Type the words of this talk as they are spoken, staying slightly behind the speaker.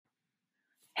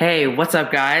Hey, what's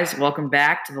up, guys? Welcome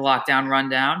back to the Lockdown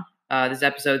Rundown. This is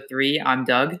episode 3. I'm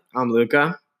Doug. I'm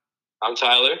Luca. I'm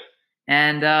Tyler.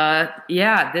 And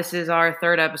this is our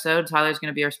third episode. Tyler's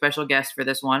going to be our special guest for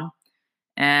this one.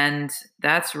 And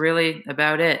that's really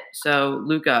about it. So,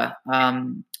 Luca,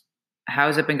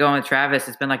 how's it been going with Travis?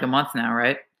 It's been like a month now,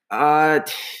 right?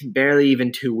 Barely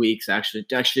even 2 weeks, actually.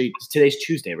 Actually, today's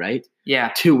Tuesday, right?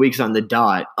 Yeah. 2 weeks on the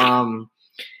dot.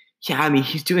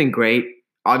 He's doing great.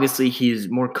 Obviously, he's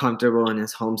more comfortable in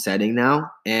his home setting now,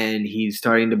 and he's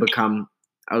starting to become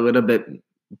a little bit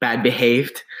bad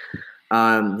behaved.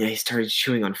 He started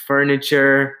chewing on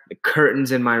furniture, the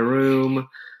curtains in my room.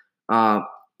 I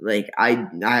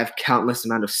have countless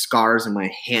amount of scars on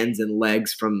my hands and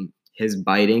legs from his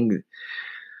biting.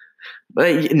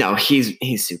 But no, he's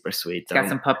super sweet. He's got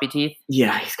some puppy teeth.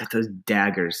 Yeah, he's got those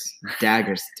daggers.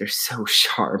 They're so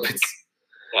sharp.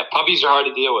 Yeah, puppies are hard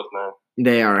to deal with, man.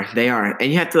 They are.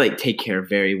 And you have to take care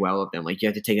very well of them. You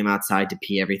have to take them outside to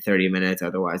pee every 30 minutes.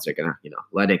 Otherwise they're going to,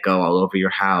 let it go all over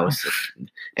your house.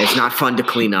 It's not fun to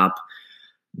clean up.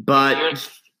 But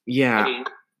yeah. A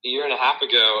year and a half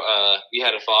ago, we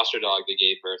had a foster dog that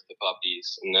gave birth to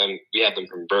puppies, and then we had them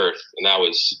from birth, and that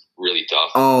was really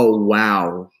tough. Oh,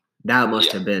 wow. That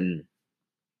must have been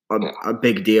a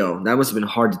big deal. That must have been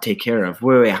hard to take care of.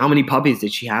 Wait, how many puppies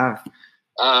did she have?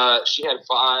 She had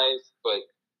 5, but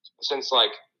since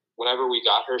whenever we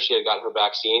got her, she had gotten her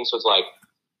vaccine. So it's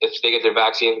if they get their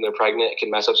vaccines and they're pregnant, it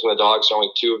can mess up some of the dogs. So only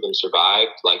 2 of them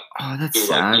survived, that's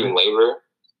sad. Even labor.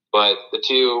 But the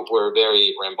 2 were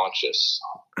very rambunctious.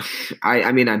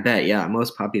 I bet, yeah,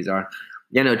 most puppies are.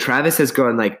 Travis has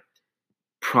grown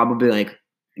probably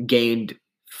gained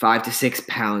 5 to 6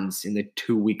 pounds in the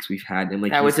 2 weeks we've had him.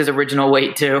 That was his original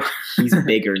weight too. He's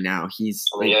bigger now. He's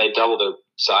they doubled their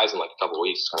size in a couple of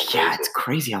weeks. It's crazy. It's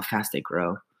crazy how fast they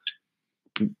grow.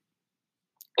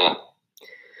 Yeah.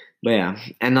 But yeah,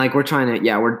 and we're trying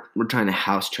to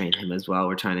house train him as well.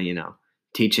 We're trying to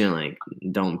teach him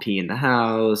don't pee in the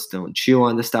house, don't chew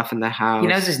on the stuff in the house. He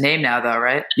knows his name now, though,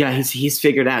 right? Yeah, he's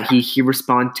figured out. He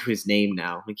responds to his name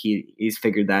now. He's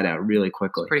figured that out really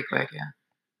quickly. It's pretty quick, yeah.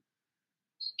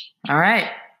 All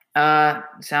right.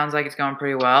 Sounds like it's going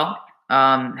pretty well.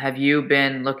 Have you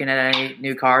been looking at any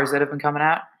new cars that have been coming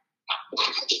out?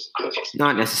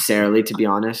 Not necessarily, to be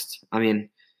honest. I mean,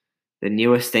 the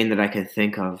newest thing that I can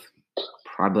think of,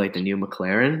 probably the new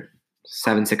McLaren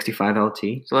 765 LT. Does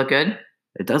it look good?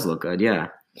 It does look good, yeah.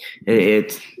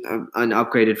 It's an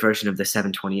upgraded version of the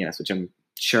 720S, which I'm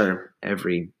sure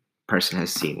every person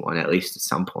has seen one at least at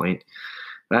some point.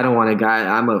 But I don't want to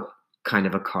I'm a kind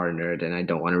of a car nerd, and I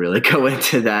don't want to really go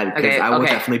into that because I will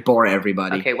definitely bore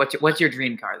everybody. Okay, what's your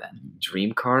dream car then?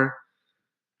 Dream car?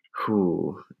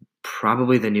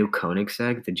 Probably the new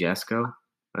Koenigsegg, the Jesko.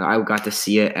 I got to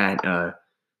see it at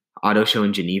Auto Show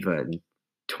in Geneva in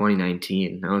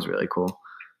 2019. That was really cool.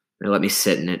 They let me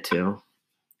sit in it too.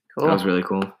 Cool. That was really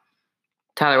cool.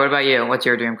 Tyler, what about you? What's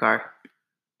your dream car?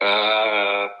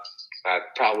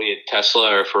 Probably a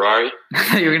Tesla or a Ferrari.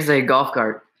 You were going to say a golf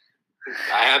cart.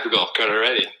 I have a golf cart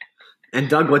already. And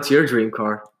Doug, what's your dream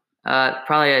car?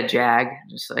 Probably a Jag,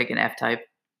 just like an F-Type.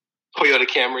 Toyota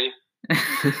Camry.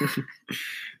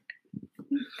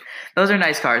 Those are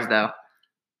nice cars, though.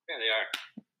 Yeah,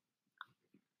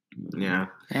 Yeah.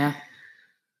 they are. Yeah.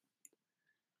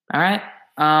 All right.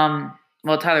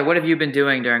 Well, Tyler, what have you been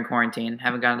doing during quarantine?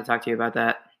 Haven't gotten to talk to you about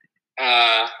that.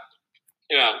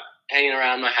 Hanging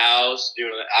around my house.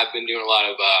 I've been doing a lot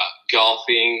of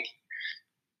golfing,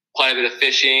 quite a bit of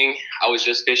fishing. I was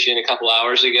just fishing a couple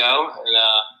hours ago, and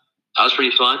that was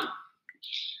pretty fun.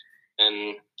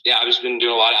 And yeah, I've just been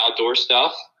doing a lot of outdoor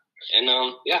stuff. And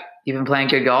yeah. You've been playing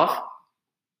good golf?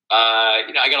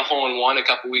 I got a hole-in-one a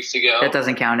couple weeks ago. That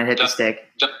doesn't count. It hit the stick.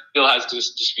 Bill has to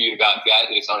dispute about that.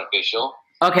 It's unofficial.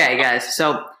 Okay, guys.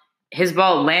 So his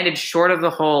ball landed short of the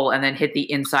hole and then hit the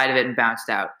inside of it and bounced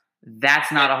out.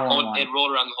 That's not a hole-in-one. It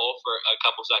rolled around the hole for a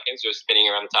couple seconds. It was spinning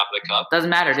around the top of the cup. Doesn't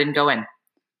matter. It didn't go in.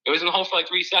 It was in the hole for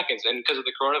 3 seconds, and because of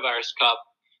the coronavirus cup,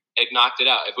 it knocked it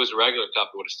out. If it was a regular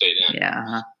cup, it would have stayed in. Yeah.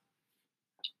 Uh-huh.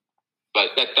 But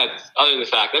that's other than the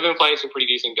fact, I've been playing some pretty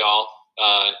decent golf.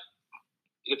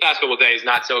 The past couple of days,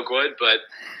 not so good, but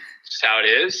just how it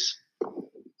is.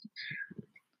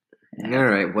 All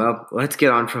right. Well, let's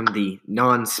get on from the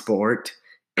non-sport.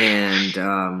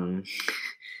 And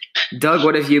Doug,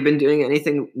 what have you been doing?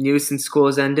 Anything new since school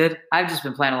has ended? I've just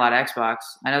been playing a lot of Xbox.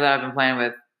 I know that I've been playing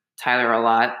with Tyler a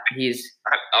lot.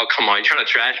 Oh, come on. You're trying to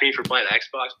trash me for playing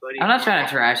Xbox, buddy? I'm not trying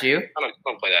to trash you. I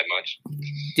don't play that much.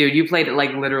 Dude, you played it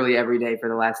literally every day for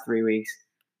the last 3 weeks.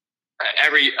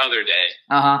 Every other day.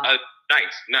 Uh-huh.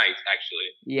 Night, actually.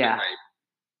 Yeah. Night.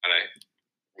 And I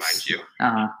remind you.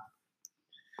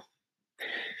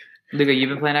 Luca, you've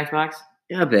been playing Xbox?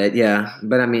 Yeah, a bit, yeah.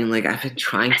 But I mean, like, I've been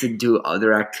trying to do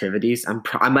other activities. I'm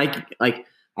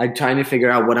trying to figure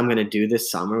out what I'm gonna do this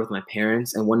summer with my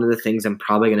parents. And one of the things I'm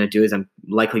probably gonna do is I'm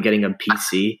likely getting a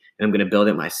PC and I'm gonna build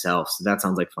it myself. So that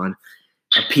sounds like fun.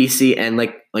 A PC and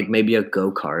like maybe a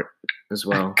go-kart as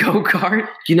well. Go-kart?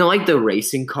 You know, like the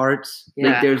racing carts.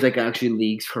 Yeah. Like there's like actually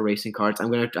leagues for racing carts.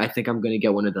 I think I'm gonna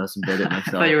get one of those and build it I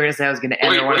myself. thought you were gonna say I was gonna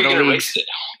enter one of the leagues.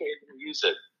 Use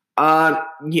it.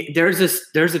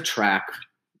 There's a track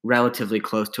relatively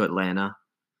close to Atlanta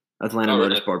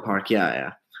Motorsport Park.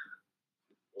 Yeah.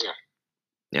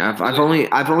 I've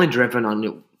only driven on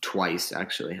it twice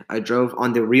actually. I drove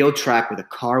on the real track with a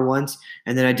car once,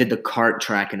 and then I did the kart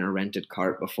track in a rented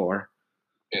kart before.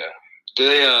 Yeah. Do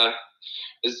they?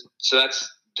 Is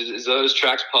those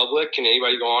tracks public? Can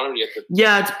anybody go on them? You have to.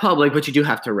 Yeah, it's public, but you do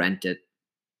have to rent it.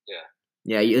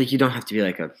 Yeah. Yeah, you don't have to be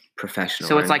like a professional.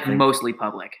 So it's or like anything. mostly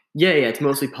public. Yeah, it's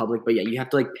mostly public, but yeah, you have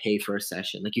to like pay for a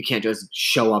session. Like you can't just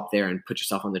show up there and put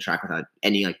yourself on the track without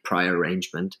any like prior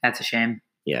arrangement. That's a shame.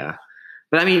 Yeah.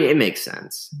 But I mean, it makes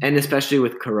sense. And especially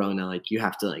with Corona, like you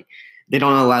have to like, they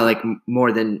don't allow like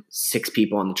more than 6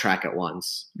 people on the track at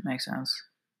once. Makes sense.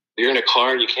 You're in a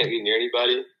car and you can't be near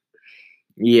anybody.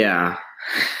 Yeah.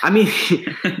 I mean,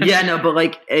 yeah, no, but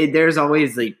like there's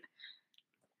always like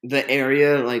the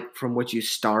area like from which you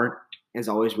start is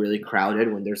always really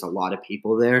crowded when there's a lot of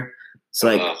people there. So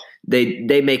like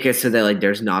they make it so that like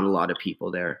there's not a lot of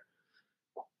people there.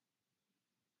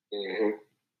 Mm-hmm.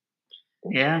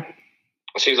 Yeah.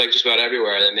 It seems like just about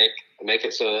everywhere they make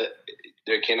it so that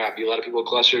there cannot be a lot of people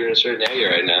clustered in a certain area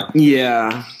right now.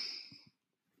 Yeah.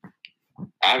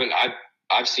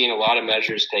 I've seen a lot of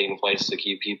measures taking place to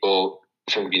keep people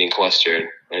from getting clustered.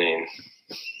 I mean,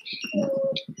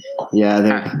 yeah,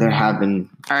 there have been.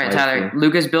 All right, Tyler.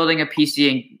 Luca's building a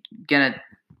PC and gonna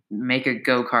make a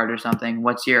go-kart or something.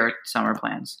 What's your summer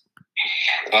plans?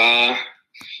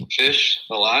 Fish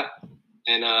a lot,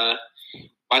 and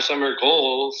my summer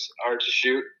goals are to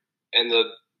shoot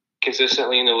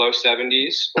consistently in the low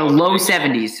 70s. The low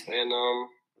 70s. And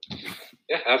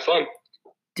yeah, have fun.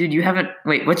 Dude, you haven't.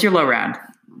 Wait, what's your low round?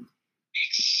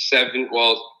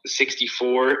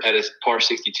 64 at a par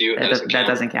 62. That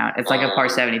doesn't count. It's like a par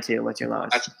 72. What's your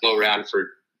lowest? That's a low round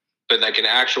but like an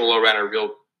actual low round, a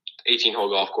real 18-hole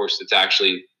golf course that's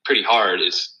actually pretty hard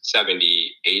is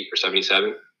 78 or 77.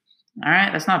 All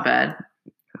right, that's not bad.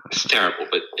 It's terrible,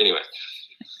 but anyway.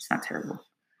 It's not terrible.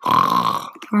 Oh,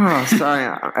 sorry.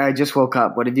 I just woke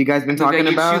up. What have you guys been talking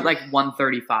about? You shoot like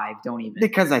 135. Don't even.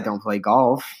 Because I don't play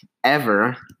golf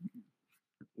ever.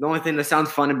 The only thing that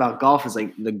sounds fun about golf is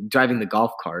like driving the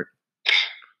golf cart.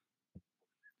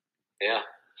 Yeah.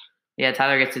 Yeah,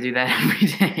 Tyler gets to do that every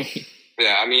day.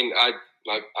 Yeah, I mean,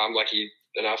 I'm lucky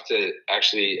enough to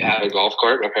actually have a golf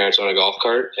cart. My parents own a golf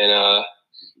cart, and I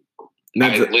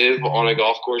live on a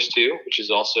golf course too, which is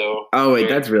also. Oh wait,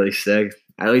 that's really sick.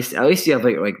 At least you have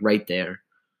like right there.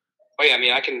 Oh yeah, I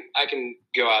mean, I can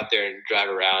go out there and drive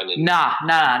around. And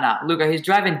Nah. Luca, he's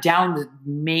driving down the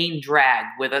main drag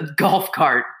with a golf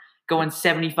cart going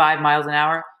 75 miles an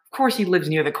hour. Of course, he lives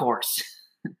near the course.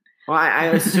 Well, I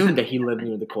assumed that he lived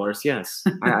near the course. Yes.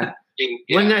 Yeah.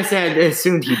 When did I say I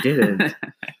assumed he didn't?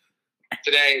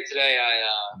 Today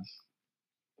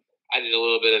I did a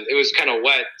little bit of. It was kind of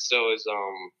wet, so it was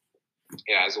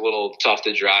it was a little tough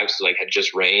to drive. So like had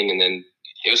just rained, and then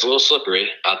it was a little slippery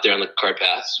out there on the cart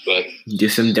paths. But do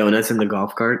some donuts in the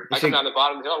golf cart. I come down the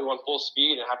bottom of the hill, I'm going full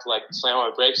speed, and I have to like slam on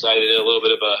my brakes. So I did a little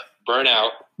bit of a burnout.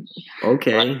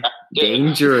 Okay,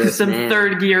 dangerous. Some man.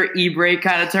 third gear e-brake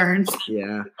kind of turns.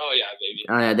 Yeah. Oh yeah, baby.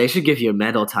 Oh yeah, they should give you a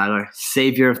medal, Tyler.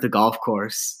 Savior of the golf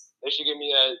course. They should give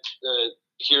me a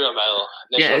hero medal.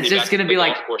 Yeah, it's just gonna be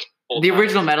like the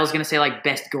original medal is gonna say like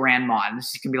best grandma, and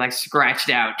this is gonna be like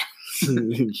scratched out.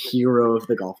 Hero of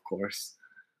the golf course.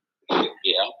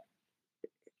 Yeah.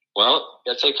 Well,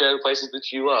 you gotta take care of the places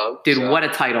that you love. Dude, what a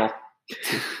title.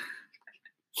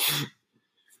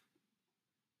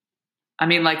 I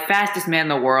mean, like, fastest man in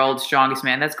the world, strongest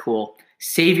man, that's cool.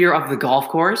 Savior of the golf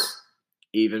course?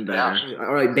 Even better. Yeah.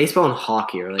 All right, baseball and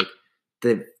hockey are, like,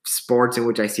 the sports in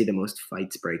which I see the most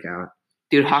fights break out.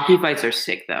 Dude, hockey fights are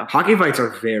sick, though. Hockey fights are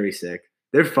very sick.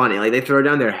 They're funny. Like, they throw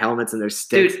down their helmets and their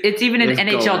sticks. Dude, it's even in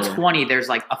NHL 20, there's,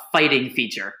 like, a fighting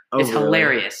feature. It's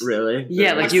hilarious. Really?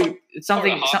 Yeah, like,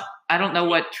 I don't know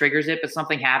what triggers it, but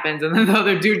something happens, and then the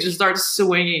other dude just starts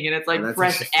swinging, and it's like,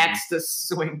 press X to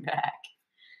swing back.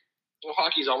 Well,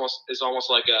 hockey is almost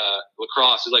like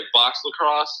lacrosse. It's like box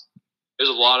lacrosse. There's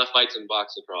a lot of fights in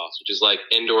box lacrosse, which is like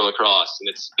indoor lacrosse, and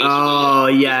it's basically. Oh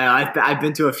yeah, I've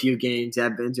been to a few games.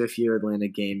 I've been to a few Atlanta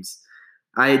games.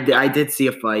 I did see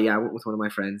a fight. Yeah, I went with one of my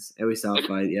friends. And we saw a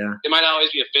fight. Yeah. It might not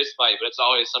always be a fist fight, but it's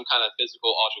always some kind of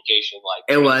physical altercation. Like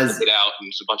It was. It out and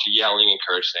there's a bunch of yelling and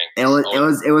cursing.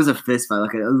 It was a fist fight,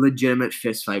 like a legitimate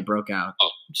fist fight broke out. Oh,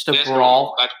 Just a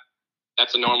brawl.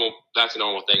 That's a normal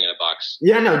thing in a box.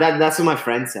 Yeah, no, that's what my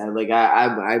friend said. Like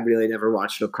I really never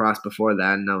watched lacrosse before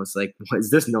that, and I was like,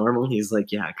 "Is this normal?" He's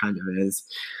like, "Yeah, it kind of is."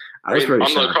 I was pretty on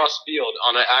shocked. the lacrosse field,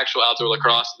 on an actual outdoor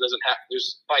lacrosse, it doesn't have.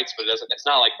 There's fights, but it's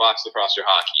not like box lacrosse or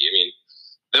hockey. I mean,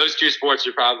 those two sports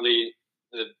are probably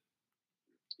the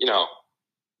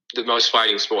most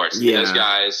fighting sports. I mean, those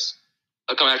guys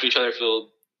come after each other for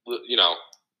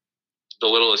the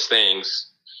littlest things.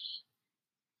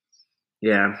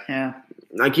 Yeah. Yeah.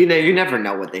 Like you never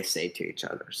know what they say to each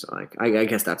other. So like I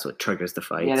guess that's what triggers the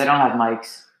fight. Yeah, they don't have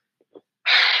mics.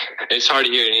 It's hard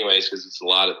to hear anyways because it's a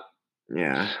lot of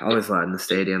always loud in the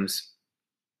stadiums.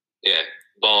 Yeah,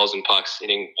 balls and pucks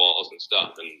hitting balls and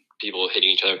stuff, and people hitting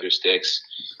each other with their sticks.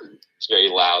 It's very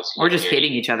loud. So or just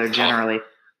hitting each other generally.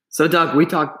 So Doug,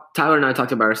 Tyler and I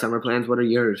talked about our summer plans. What are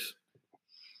yours?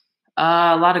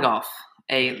 A lot of golf.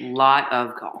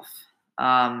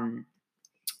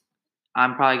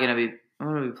 I'm probably gonna be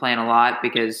playing a lot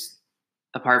because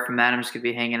apart from that, I'm just gonna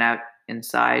be hanging out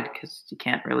inside because you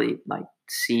can't really like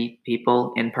see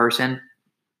people in person.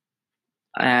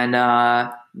 And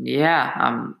I'm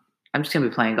just gonna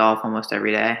be playing golf almost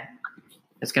every day.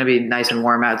 It's gonna be nice and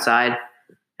warm outside,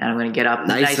 and I'm gonna get up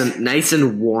nice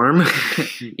and warm.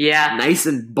 Yeah, nice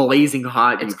and blazing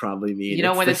hot. You probably mean. You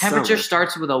know, when the temperature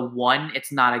starts with a 1,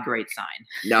 it's not a great sign.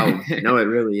 No, it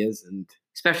really isn't.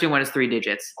 Especially when it's 3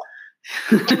 digits.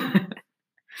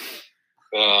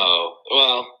 Oh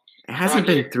well, it hasn't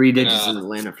been 3 digits in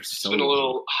Atlanta for so long. It's been a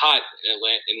little hot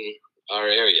in our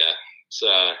area. It's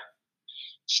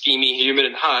steamy, humid,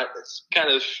 and hot. It's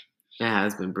kind of. It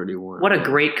has been pretty warm. What a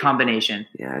great combination.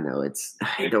 Yeah, I know. It's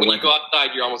when you go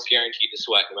outside, you're almost guaranteed to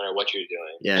sweat no matter what you're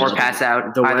doing. Yeah, or pass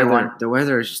out. The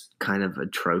weather is just kind of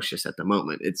atrocious at the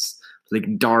moment. It's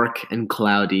like dark and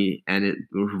cloudy, and it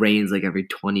rains like every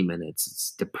 20 minutes.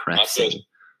 It's depressing.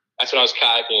 That's when I was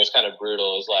kayaking. It was kind of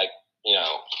brutal. It was like,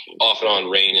 off and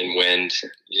on rain and wind.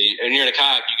 And you're in a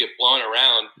kayak, you get blown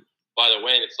around by the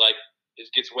wind. It's like it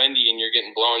gets windy and you're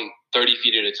getting blown 30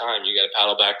 feet at a time. You got to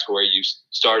paddle back to where you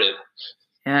started.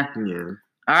 Yeah.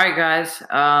 All right, guys.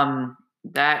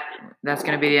 That's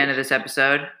going to be the end of this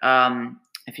episode.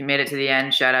 If you made it to the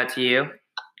end, shout out to you.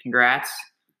 Congrats.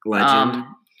 Legend.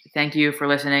 Thank you for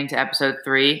listening to episode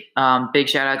 3. Big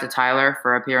shout out to Tyler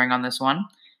for appearing on this one.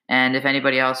 And if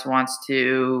anybody else wants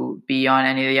to be on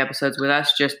any of the episodes with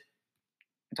us, just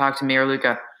talk to me or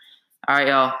Luca. All right,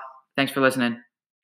 y'all. Thanks for listening.